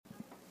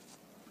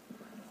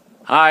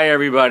Hi,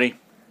 everybody.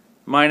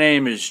 My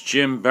name is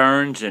Jim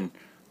Burns, and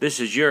this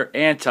is your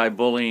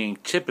anti-bullying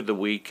tip of the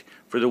week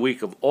for the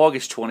week of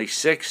August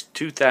 26,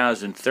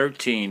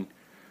 2013,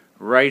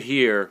 right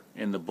here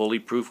in the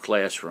Bully-Proof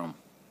Classroom.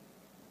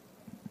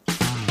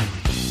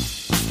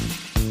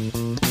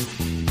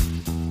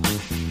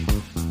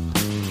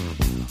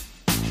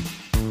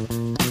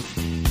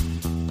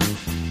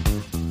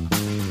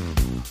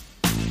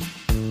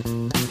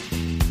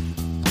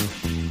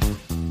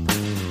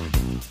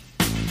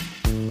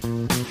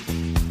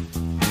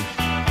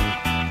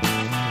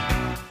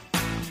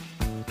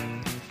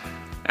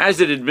 As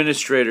an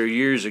administrator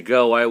years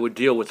ago, I would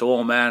deal with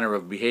all manner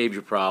of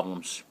behavior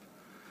problems.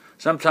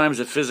 Sometimes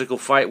a physical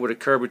fight would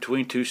occur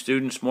between two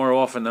students more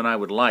often than I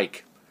would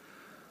like.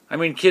 I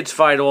mean, kids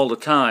fight all the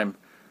time,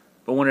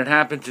 but when it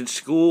happens in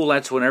school,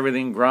 that's when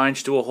everything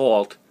grinds to a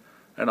halt,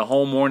 and a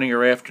whole morning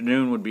or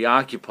afternoon would be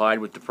occupied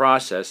with the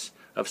process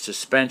of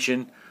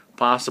suspension,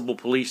 possible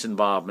police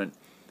involvement,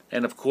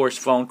 and of course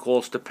phone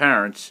calls to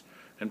parents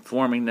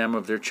informing them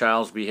of their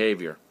child's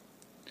behavior.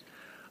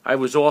 I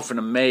was often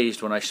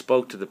amazed when I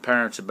spoke to the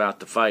parents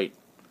about the fight.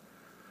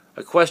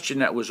 A question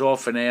that was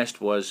often asked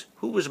was,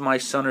 who was my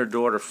son or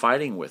daughter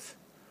fighting with?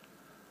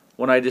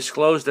 When I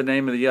disclosed the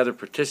name of the other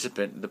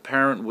participant, the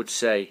parent would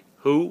say,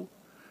 who?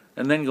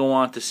 And then go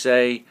on to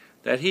say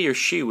that he or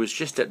she was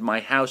just at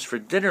my house for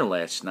dinner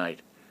last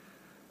night.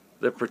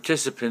 The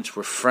participants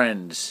were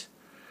friends.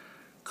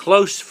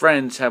 Close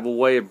friends have a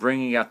way of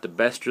bringing out the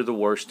best or the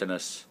worst in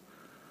us.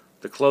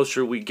 The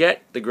closer we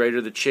get, the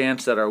greater the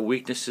chance that our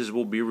weaknesses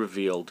will be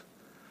revealed.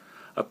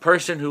 A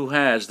person who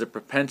has the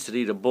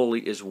propensity to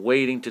bully is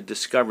waiting to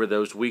discover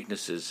those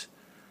weaknesses,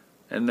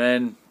 and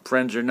then,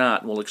 friends or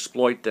not, will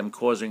exploit them,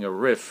 causing a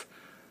rift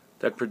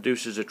that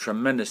produces a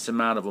tremendous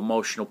amount of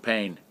emotional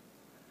pain.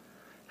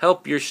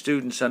 Help your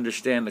students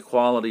understand the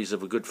qualities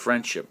of a good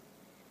friendship,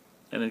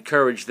 and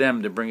encourage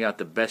them to bring out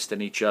the best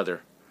in each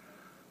other.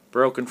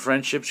 Broken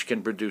friendships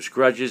can produce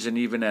grudges and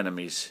even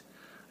enemies,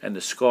 and the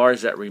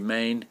scars that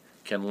remain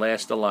can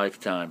last a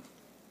lifetime.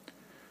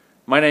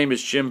 My name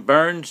is Jim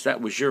Burns.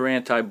 That was your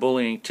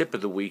anti-bullying tip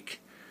of the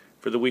week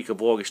for the week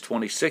of August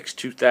 26,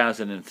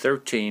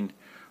 2013,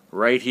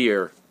 right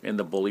here in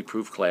the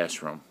Bully-Proof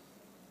Classroom.